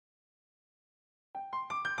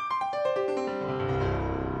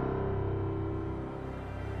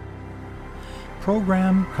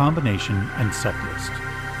Program, Combination, and Setlist.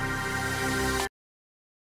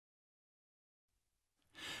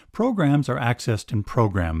 Programs are accessed in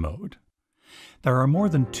program mode. There are more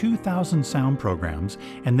than 2,000 sound programs,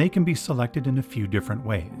 and they can be selected in a few different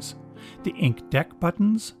ways. The ink deck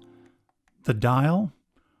buttons, the dial,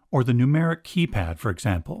 or the numeric keypad, for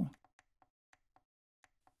example.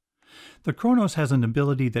 The Kronos has an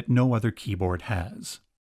ability that no other keyboard has.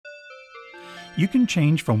 You can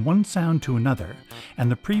change from one sound to another, and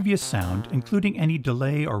the previous sound, including any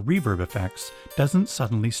delay or reverb effects, doesn't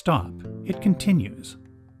suddenly stop. It continues.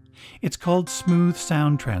 It's called Smooth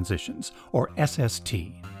Sound Transitions, or SST.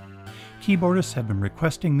 Keyboardists have been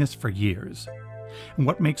requesting this for years. And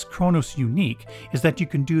what makes Kronos unique is that you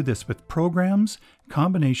can do this with programs,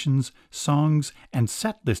 combinations, songs, and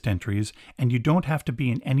setlist entries, and you don't have to be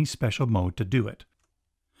in any special mode to do it.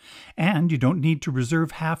 And you don't need to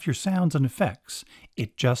reserve half your sounds and effects.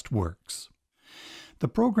 It just works. The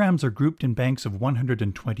programs are grouped in banks of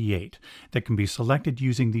 128 that can be selected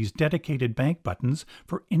using these dedicated bank buttons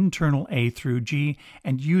for internal A through G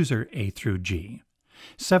and user A through G.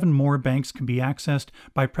 7 more banks can be accessed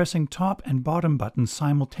by pressing top and bottom buttons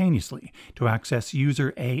simultaneously to access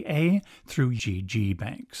user AA through GG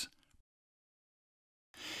banks.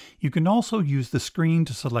 You can also use the screen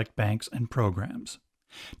to select banks and programs.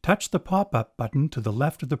 Touch the pop-up button to the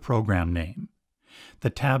left of the program name. The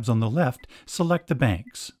tabs on the left select the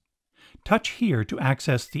banks. Touch here to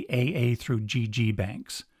access the AA through GG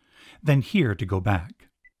banks, then here to go back.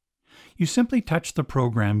 You simply touch the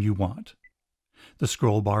program you want. The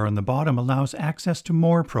scroll bar on the bottom allows access to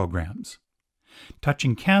more programs.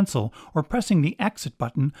 Touching Cancel or pressing the Exit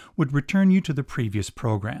button would return you to the previous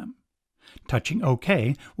program. Touching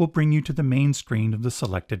OK will bring you to the main screen of the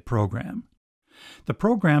selected program. The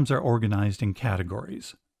programs are organized in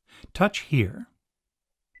categories. Touch here.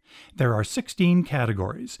 There are 16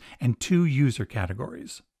 categories and 2 user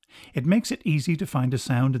categories. It makes it easy to find a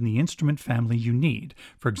sound in the instrument family you need,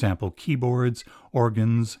 for example, keyboards,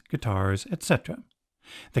 organs, guitars, etc.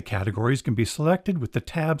 The categories can be selected with the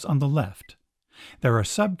tabs on the left. There are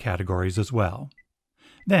subcategories as well.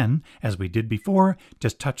 Then, as we did before,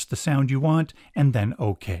 just touch the sound you want and then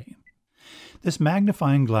OK. This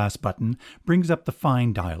magnifying glass button brings up the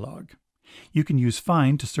Find dialog. You can use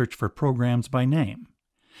Find to search for programs by name.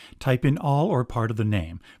 Type in all or part of the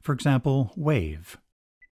name, for example, Wave.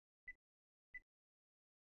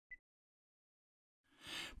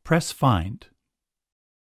 Press Find.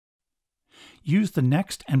 Use the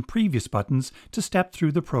Next and Previous buttons to step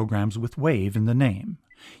through the programs with Wave in the name.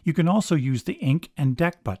 You can also use the Ink and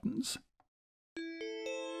Deck buttons.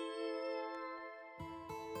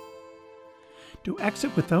 To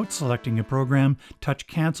exit without selecting a program, touch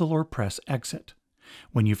Cancel or press Exit.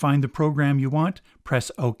 When you find the program you want, press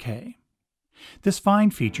OK. This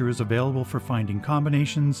Find feature is available for finding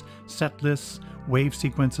combinations, set lists, wave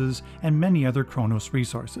sequences, and many other Kronos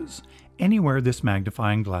resources, anywhere this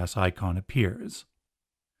magnifying glass icon appears.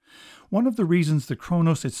 One of the reasons the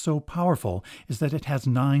Kronos is so powerful is that it has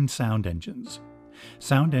 9 sound engines.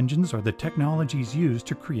 Sound engines are the technologies used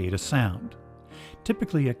to create a sound.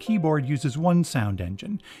 Typically, a keyboard uses one sound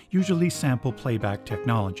engine, usually sample playback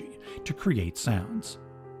technology, to create sounds.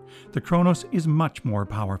 The Kronos is much more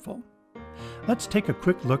powerful. Let's take a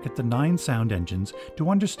quick look at the 9 sound engines to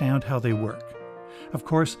understand how they work. Of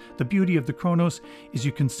course, the beauty of the Kronos is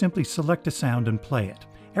you can simply select a sound and play it.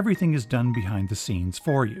 Everything is done behind the scenes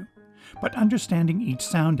for you. But understanding each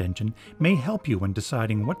sound engine may help you when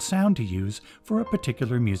deciding what sound to use for a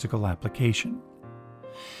particular musical application.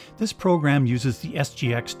 This program uses the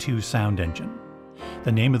SGX2 sound engine.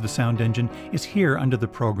 The name of the sound engine is here under the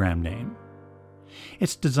program name.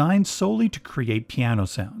 It's designed solely to create piano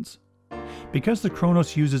sounds. Because the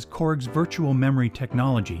Kronos uses Korg's virtual memory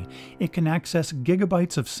technology, it can access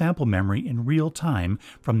gigabytes of sample memory in real time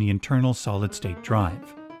from the internal solid-state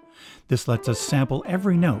drive. This lets us sample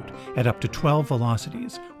every note at up to 12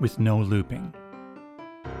 velocities with no looping.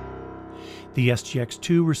 The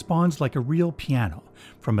SGX2 responds like a real piano,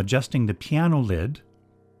 from adjusting the piano lid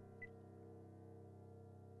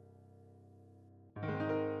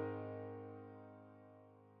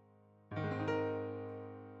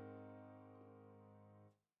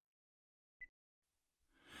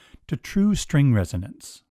to true string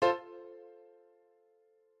resonance.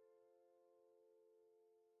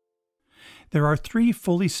 There are 3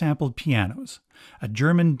 fully sampled pianos, a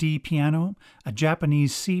German D piano, a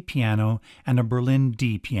Japanese C piano, and a Berlin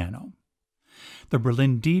D piano. The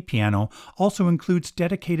Berlin D piano also includes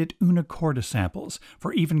dedicated una corda samples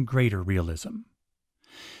for even greater realism.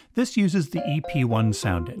 This uses the EP1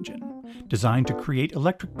 sound engine, designed to create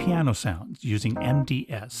electric piano sounds using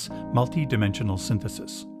MDS, multi-dimensional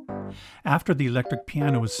synthesis. After the electric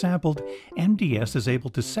piano is sampled, MDS is able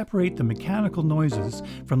to separate the mechanical noises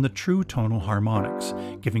from the true tonal harmonics,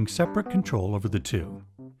 giving separate control over the two.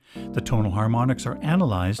 The tonal harmonics are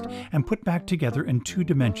analyzed and put back together in two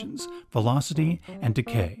dimensions, velocity and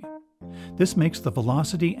decay. This makes the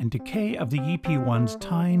velocity and decay of the EP1's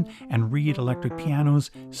tine and reed electric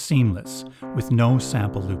pianos seamless, with no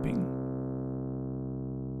sample looping.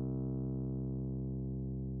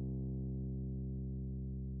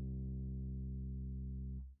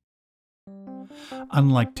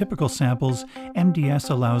 Unlike typical samples, MDS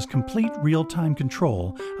allows complete real-time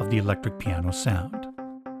control of the electric piano sound.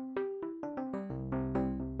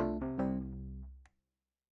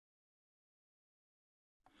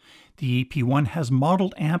 The EP1 has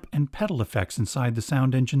modeled amp and pedal effects inside the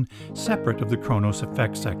sound engine, separate of the Kronos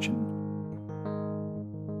effects section.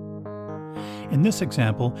 In this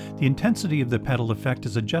example, the intensity of the pedal effect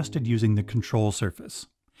is adjusted using the control surface.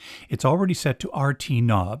 It's already set to RT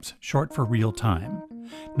knobs, short for real time.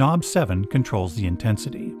 Knob 7 controls the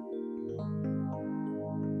intensity.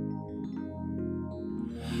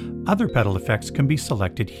 Other pedal effects can be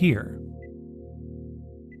selected here.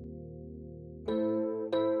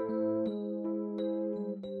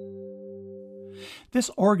 This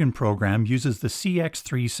organ program uses the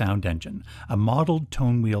CX3 sound engine, a modeled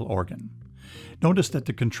tone wheel organ. Notice that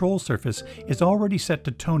the control surface is already set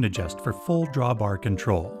to tone adjust for full drawbar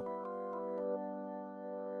control.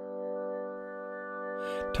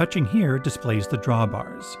 Touching here displays the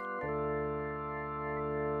drawbars.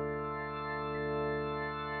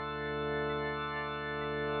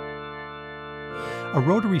 A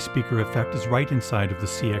rotary speaker effect is right inside of the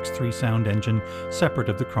CX3 sound engine, separate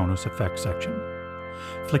of the Kronos effects section.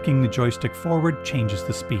 Flicking the joystick forward changes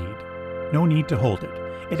the speed. No need to hold it.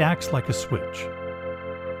 It acts like a switch.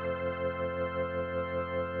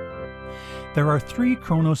 There are 3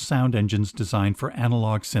 Kronos sound engines designed for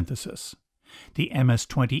analog synthesis: the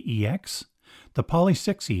MS-20EX, the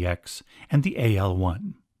Poly6EX, and the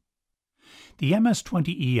AL1. The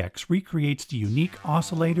MS-20EX recreates the unique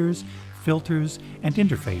oscillators, filters, and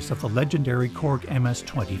interface of the legendary Korg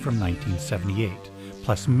MS-20 from 1978,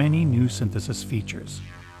 plus many new synthesis features.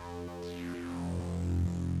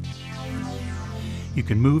 You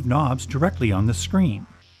can move knobs directly on the screen.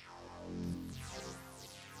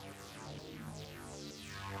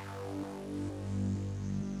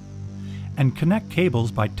 And connect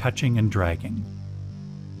cables by touching and dragging.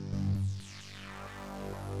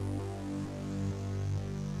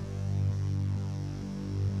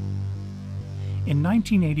 In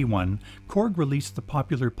 1981, Korg released the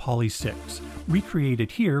popular Poly6,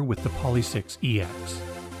 recreated here with the Poly6EX.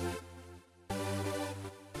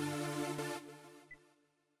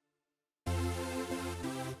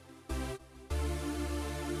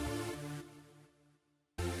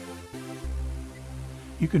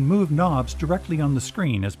 You can move knobs directly on the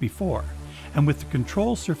screen as before, and with the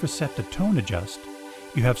control surface set to tone adjust,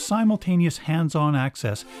 you have simultaneous hands-on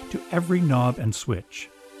access to every knob and switch.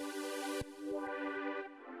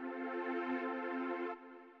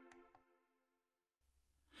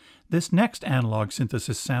 This next analog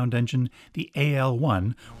synthesis sound engine, the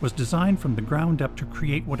AL1, was designed from the ground up to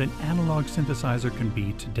create what an analog synthesizer can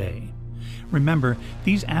be today. Remember,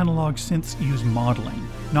 these analog synths use modeling,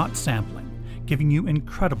 not sampling, giving you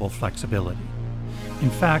incredible flexibility. In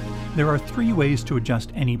fact, there are 3 ways to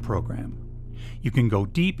adjust any program. You can go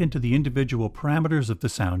deep into the individual parameters of the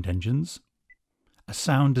sound engines, a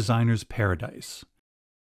sound designer's paradise.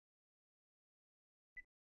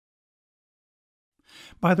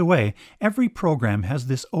 By the way, every program has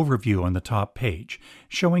this overview on the top page,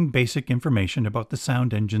 showing basic information about the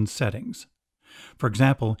sound engine's settings. For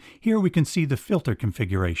example, here we can see the filter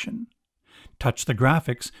configuration. Touch the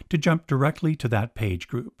graphics to jump directly to that page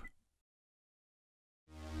group.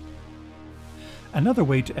 Another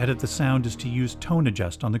way to edit the sound is to use Tone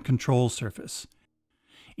Adjust on the control surface.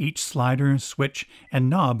 Each slider, switch, and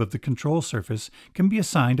knob of the control surface can be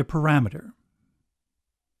assigned a parameter.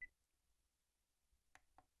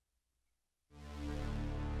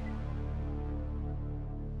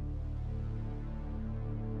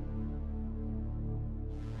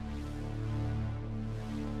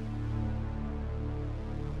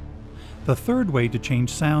 The third way to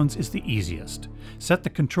change sounds is the easiest. Set the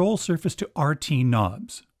control surface to RT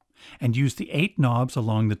knobs, and use the 8 knobs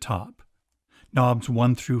along the top. Knobs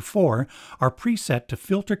 1 through 4 are preset to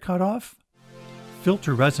filter cutoff,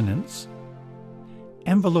 filter resonance,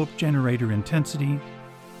 envelope generator intensity,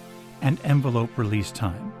 and envelope release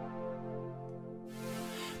time.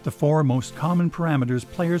 the 4 most common parameters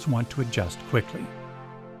players want to adjust quickly.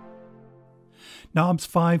 Knobs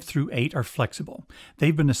 5 through 8 are flexible.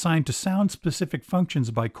 They've been assigned to sound-specific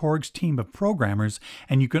functions by Korg's team of programmers,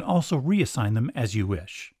 and you can also reassign them as you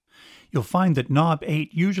wish. You'll find that knob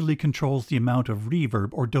 8 usually controls the amount of reverb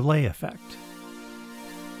or delay effect.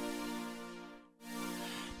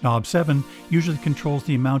 Knob 7 usually controls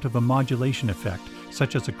the amount of a modulation effect,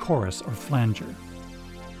 such as a chorus or flanger.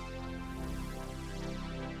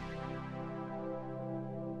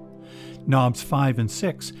 Knobs 5 and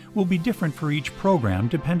 6 will be different for each program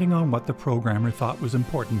depending on what the programmer thought was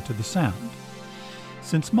important to the sound.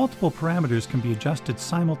 Since multiple parameters can be adjusted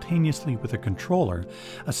simultaneously with a controller,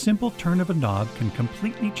 a simple turn of a knob can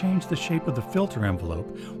completely change the shape of the filter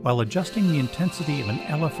envelope while adjusting the intensity of an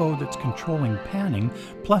LFO that's controlling panning,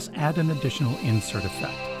 plus add an additional insert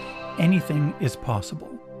effect. Anything is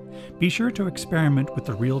possible. Be sure to experiment with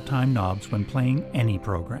the real-time knobs when playing any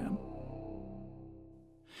program.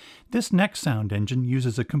 This next sound engine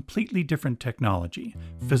uses a completely different technology,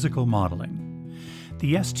 physical modeling.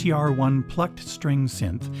 The STR1 plucked string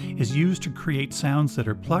synth is used to create sounds that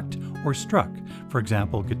are plucked or struck, for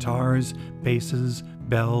example guitars, basses,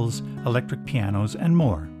 bells, electric pianos, and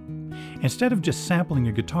more. Instead of just sampling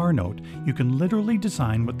a guitar note, you can literally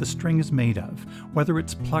design what the string is made of, whether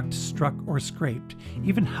it's plucked, struck, or scraped,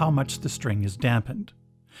 even how much the string is dampened.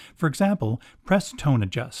 For example, press tone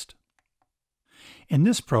adjust. In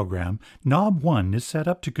this program, knob 1 is set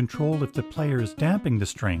up to control if the player is damping the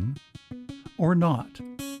string or not,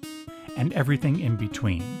 and everything in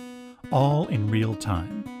between, all in real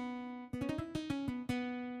time.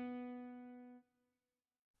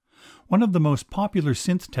 One of the most popular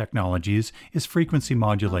synth technologies is frequency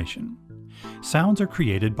modulation. Sounds are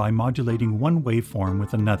created by modulating one waveform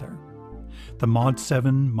with another. The Mod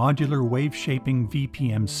 7 Modular Wave Shaping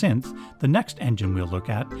VPM Synth, the next engine we'll look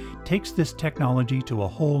at, takes this technology to a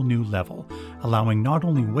whole new level, allowing not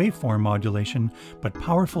only waveform modulation, but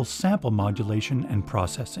powerful sample modulation and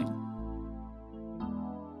processing.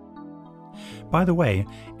 By the way,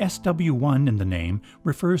 SW1 in the name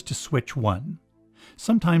refers to switch 1.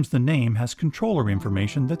 Sometimes the name has controller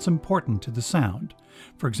information that's important to the sound.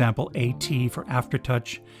 For example, AT for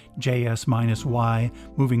aftertouch, JS-Y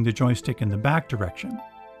moving the joystick in the back direction.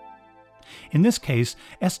 In this case,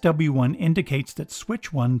 SW1 indicates that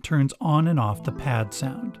switch 1 turns on and off the pad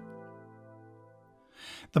sound.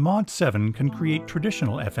 The Mod 7 can create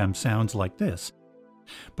traditional FM sounds like this,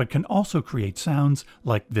 but can also create sounds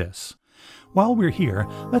like this. While we're here,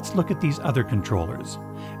 let's look at these other controllers.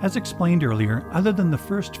 As explained earlier, other than the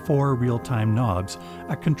first 4 real-time knobs,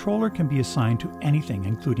 a controller can be assigned to anything,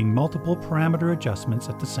 including multiple parameter adjustments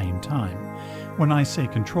at the same time. When I say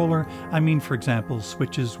controller, I mean, for example,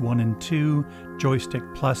 switches 1 and 2, joystick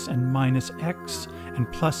plus and minus X,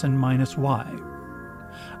 and plus and minus Y.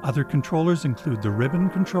 Other controllers include the ribbon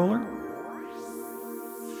controller,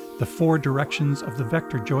 the 4 directions of the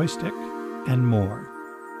vector joystick, and more.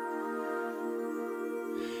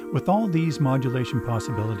 With all these modulation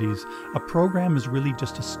possibilities, a program is really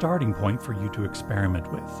just a starting point for you to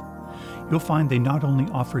experiment with. You'll find they not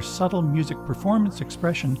only offer subtle music performance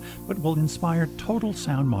expression, but will inspire total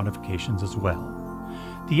sound modifications as well.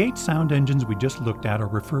 The 8 sound engines we just looked at are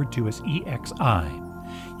referred to as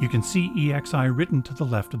EXI. You can see EXI written to the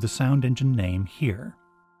left of the sound engine name here.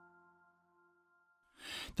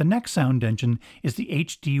 The next sound engine is the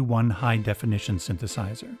HD1 high-definition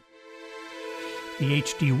synthesizer. The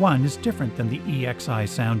HD1 is different than the EXI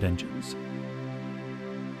sound engines.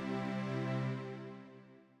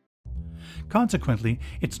 Consequently,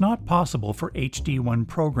 it's not possible for HD1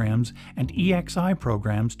 programs and EXI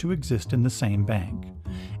programs to exist in the same bank.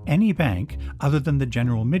 Any bank, other than the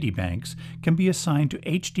general MIDI banks, can be assigned to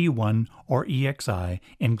HD1 or EXI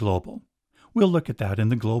in Global. We'll look at that in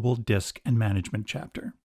the Global Disk and Management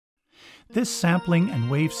chapter. This sampling and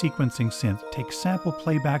wave sequencing synth takes sample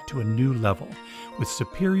playback to a new level, with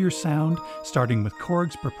superior sound starting with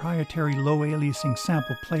Korg's proprietary low-aliasing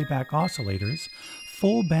sample playback oscillators,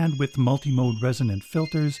 full bandwidth multimode resonant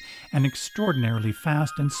filters, and extraordinarily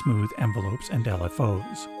fast and smooth envelopes and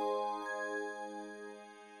LFOs.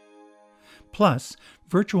 Plus,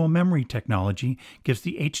 virtual memory technology gives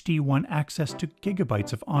the HD1 access to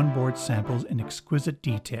gigabytes of onboard samples in exquisite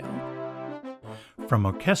detail. From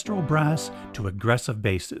orchestral brass to aggressive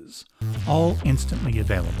basses, all instantly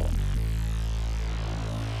available.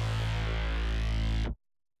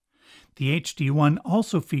 The HD1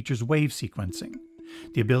 also features wave sequencing,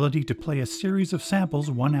 the ability to play a series of samples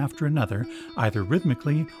one after another, either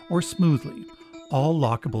rhythmically or smoothly, all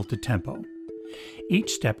lockable to tempo.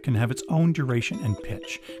 Each step can have its own duration and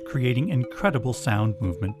pitch, creating incredible sound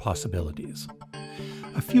movement possibilities.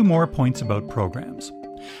 A few more points about programs.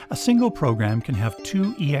 A single program can have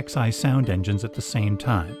two EXI sound engines at the same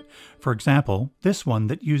time. For example, this one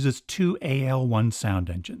that uses two AL1 sound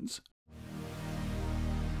engines.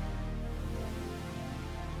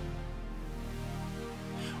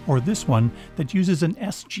 Or this one that uses an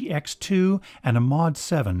SGX2 and a Mod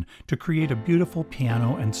 7 to create a beautiful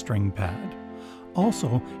piano and string pad.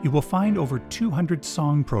 Also, you will find over 200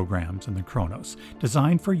 song programs in the Kronos,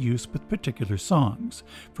 designed for use with particular songs.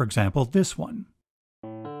 For example, this one.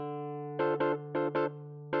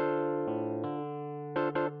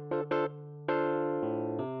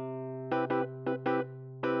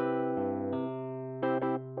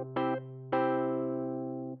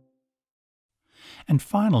 And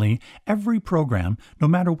finally, every program, no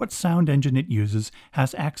matter what sound engine it uses,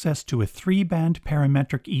 has access to a 3-band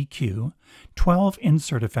parametric EQ, 12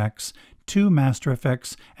 insert effects, 2 master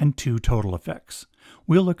effects, and 2 total effects.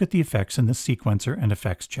 We'll look at the effects in the sequencer and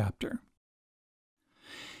effects chapter.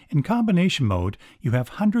 In combination mode, you have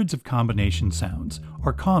hundreds of combination sounds,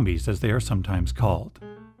 or combis as they are sometimes called.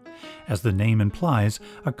 As the name implies,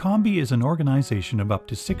 a combi is an organization of up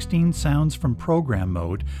to 16 sounds from program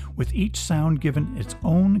mode, with each sound given its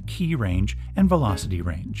own key range and velocity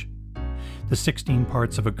range. The 16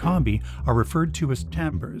 parts of a combi are referred to as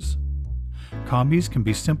timbres. Combis can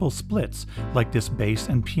be simple splits, like this bass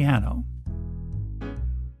and piano,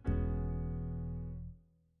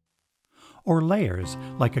 or layers,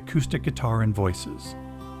 like acoustic guitar and voices.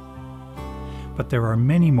 But there are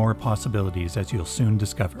many more possibilities, as you'll soon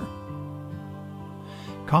discover.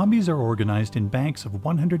 Combis are organized in banks of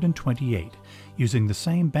 128, using the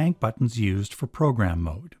same bank buttons used for program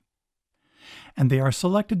mode. And they are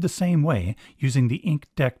selected the same way, using the ink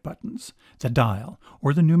deck buttons, the dial,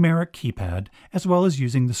 or the numeric keypad, as well as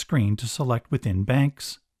using the screen to select within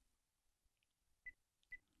banks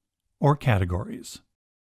or categories.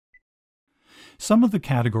 Some of the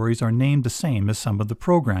categories are named the same as some of the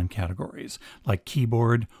program categories, like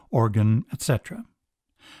keyboard, organ, etc.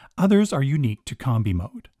 Others are unique to combi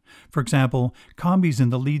mode. For example, combis in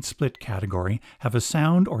the lead split category have a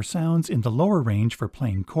sound or sounds in the lower range for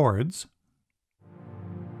playing chords,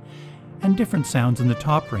 and different sounds in the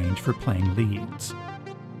top range for playing leads.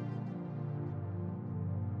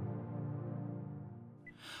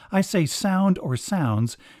 I say sound or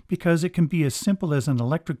sounds because it can be as simple as an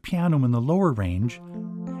electric piano in the lower range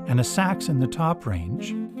and a sax in the top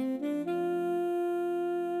range.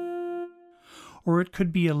 Or it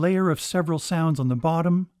could be a layer of several sounds on the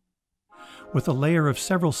bottom, with a layer of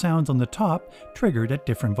several sounds on the top triggered at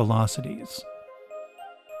different velocities.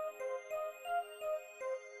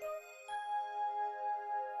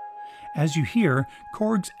 As you hear,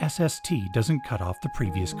 Korg's SST doesn't cut off the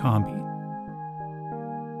previous combi.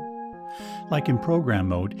 Like in program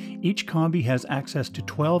mode, each combi has access to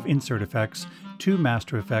 12 insert effects, 2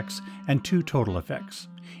 master effects, and 2 total effects.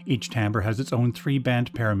 Each timbre has its own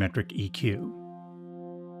 3-band parametric EQ.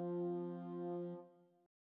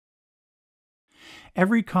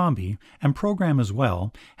 Every combi, and program as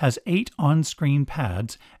well, has 8 on-screen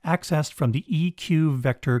pads accessed from the EQ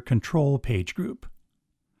Vector Control page group,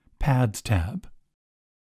 Pads tab.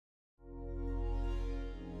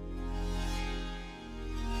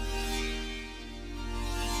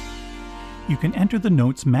 You can enter the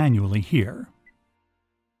notes manually here,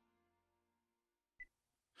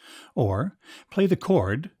 or play the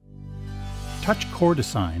chord, touch chord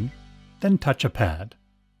assign, then touch a pad.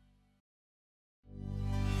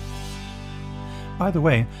 By the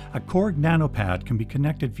way, a Korg NanoPad can be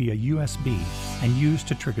connected via USB and used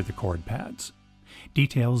to trigger the chord pads.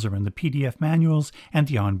 Details are in the PDF manuals and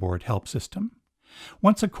the onboard help system.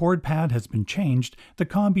 Once a chord pad has been changed, the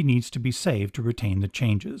combi needs to be saved to retain the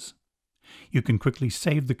changes. You can quickly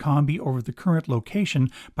save the combi over the current location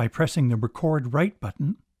by pressing the Record Write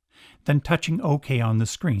button, then touching OK on the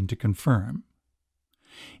screen to confirm.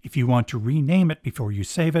 If you want to rename it before you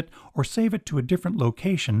save it, or save it to a different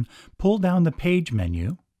location, pull down the Page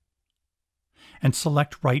menu and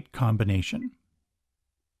select Write Combination.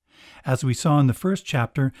 As we saw in the first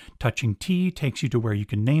chapter, touching T takes you to where you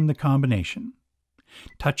can name the combination.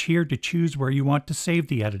 Touch here to choose where you want to save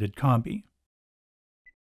the edited combi.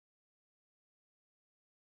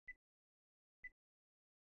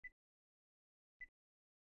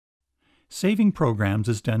 Saving programs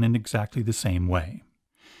is done in exactly the same way.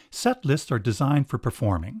 Set lists are designed for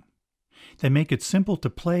performing. They make it simple to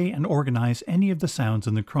play and organize any of the sounds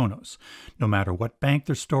in the Kronos, no matter what bank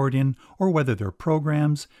they're stored in or whether they're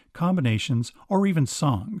programs, combinations, or even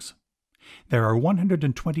songs. There are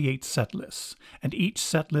 128 set lists, and each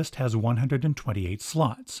set list has 128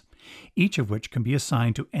 slots, each of which can be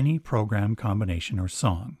assigned to any program combination or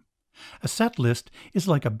song. A set list is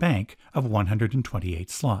like a bank of 128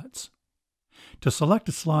 slots. To select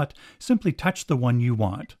a slot, simply touch the one you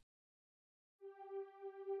want.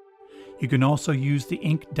 You can also use the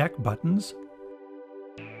ink deck buttons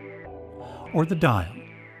or the dial.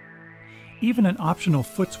 Even an optional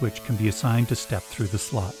foot switch can be assigned to step through the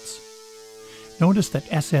slots. Notice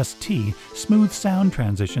that SST, Smooth Sound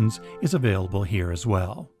Transitions, is available here as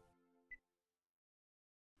well.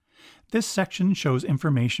 This section shows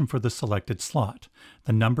information for the selected slot,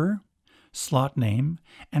 the number, slot name,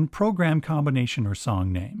 and program combination or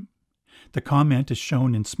song name. The comment is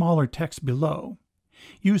shown in smaller text below.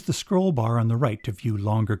 Use the scroll bar on the right to view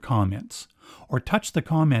longer comments, or touch the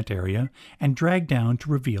comment area and drag down to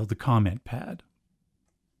reveal the comment pad.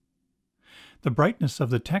 The brightness of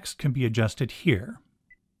the text can be adjusted here,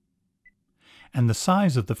 and the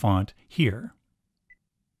size of the font here.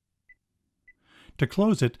 To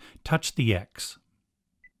close it, touch the X.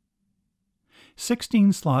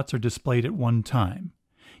 16 slots are displayed at one time.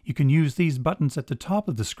 You can use these buttons at the top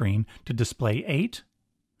of the screen to display 8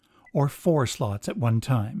 or 4 slots at one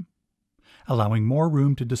time, allowing more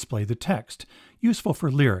room to display the text, useful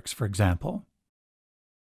for lyrics, for example.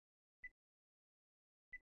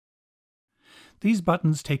 These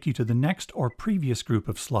buttons take you to the next or previous group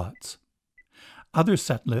of slots. Other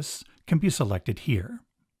set lists can be selected here.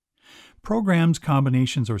 Programs,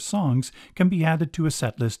 combinations, or songs can be added to a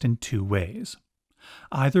set list in two ways,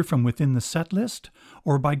 either from within the set list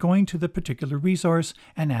or by going to the particular resource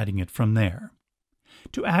and adding it from there.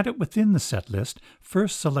 To add it within the set list,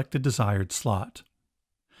 first select the desired slot.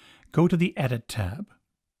 Go to the Edit tab.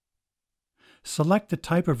 Select the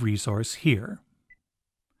type of resource here.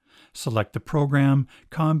 Select the program,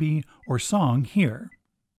 combi, or song here.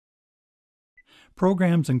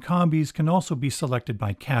 Programs and combis can also be selected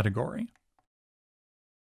by category.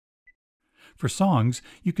 For songs,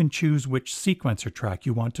 you can choose which sequencer track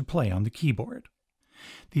you want to play on the keyboard.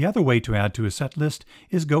 The other way to add to a set list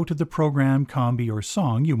is go to the program, combi, or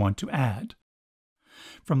song you want to add.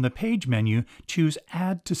 From the Page menu, choose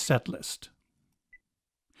Add to Set List.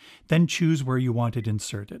 Then choose where you want it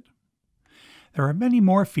inserted. There are many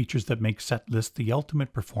more features that make set list the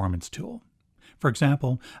ultimate performance tool. For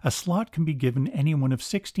example, a slot can be given any one of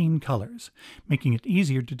 16 colors, making it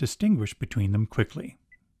easier to distinguish between them quickly.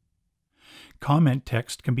 Comment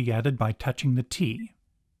text can be added by touching the T.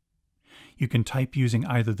 You can type using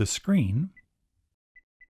either the screen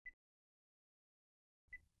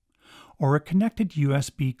or a connected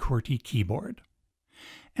USB QWERTY keyboard.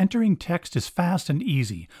 Entering text is fast and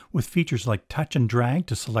easy with features like touch and drag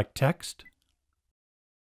to select text,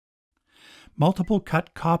 multiple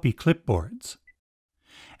cut-copy clipboards,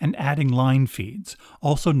 and adding line feeds,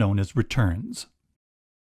 also known as returns.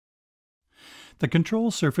 The control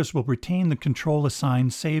surface will retain the control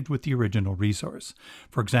assigned saved with the original resource.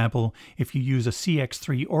 For example, if you use a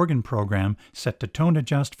CX3 organ program set to tone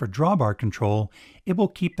adjust for drawbar control, it will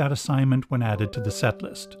keep that assignment when added to the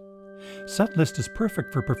setlist. Setlist is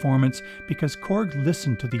perfect for performance because Korg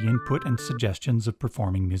listened to the input and suggestions of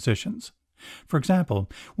performing musicians. For example,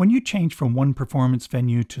 when you change from one performance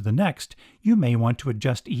venue to the next, you may want to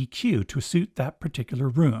adjust EQ to suit that particular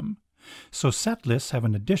room. So set lists have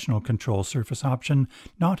an additional control surface option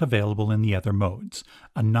not available in the other modes,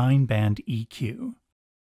 a 9-band EQ.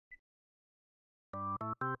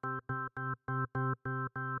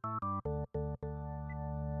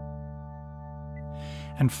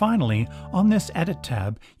 And finally, on this Edit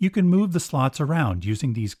tab, you can move the slots around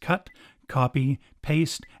using these cut, copy,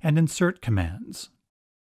 paste, and insert commands.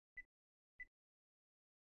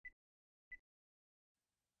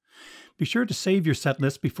 Be sure to save your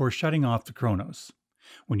setlist before shutting off the Kronos.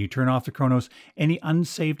 When you turn off the Kronos, any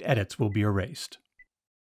unsaved edits will be erased.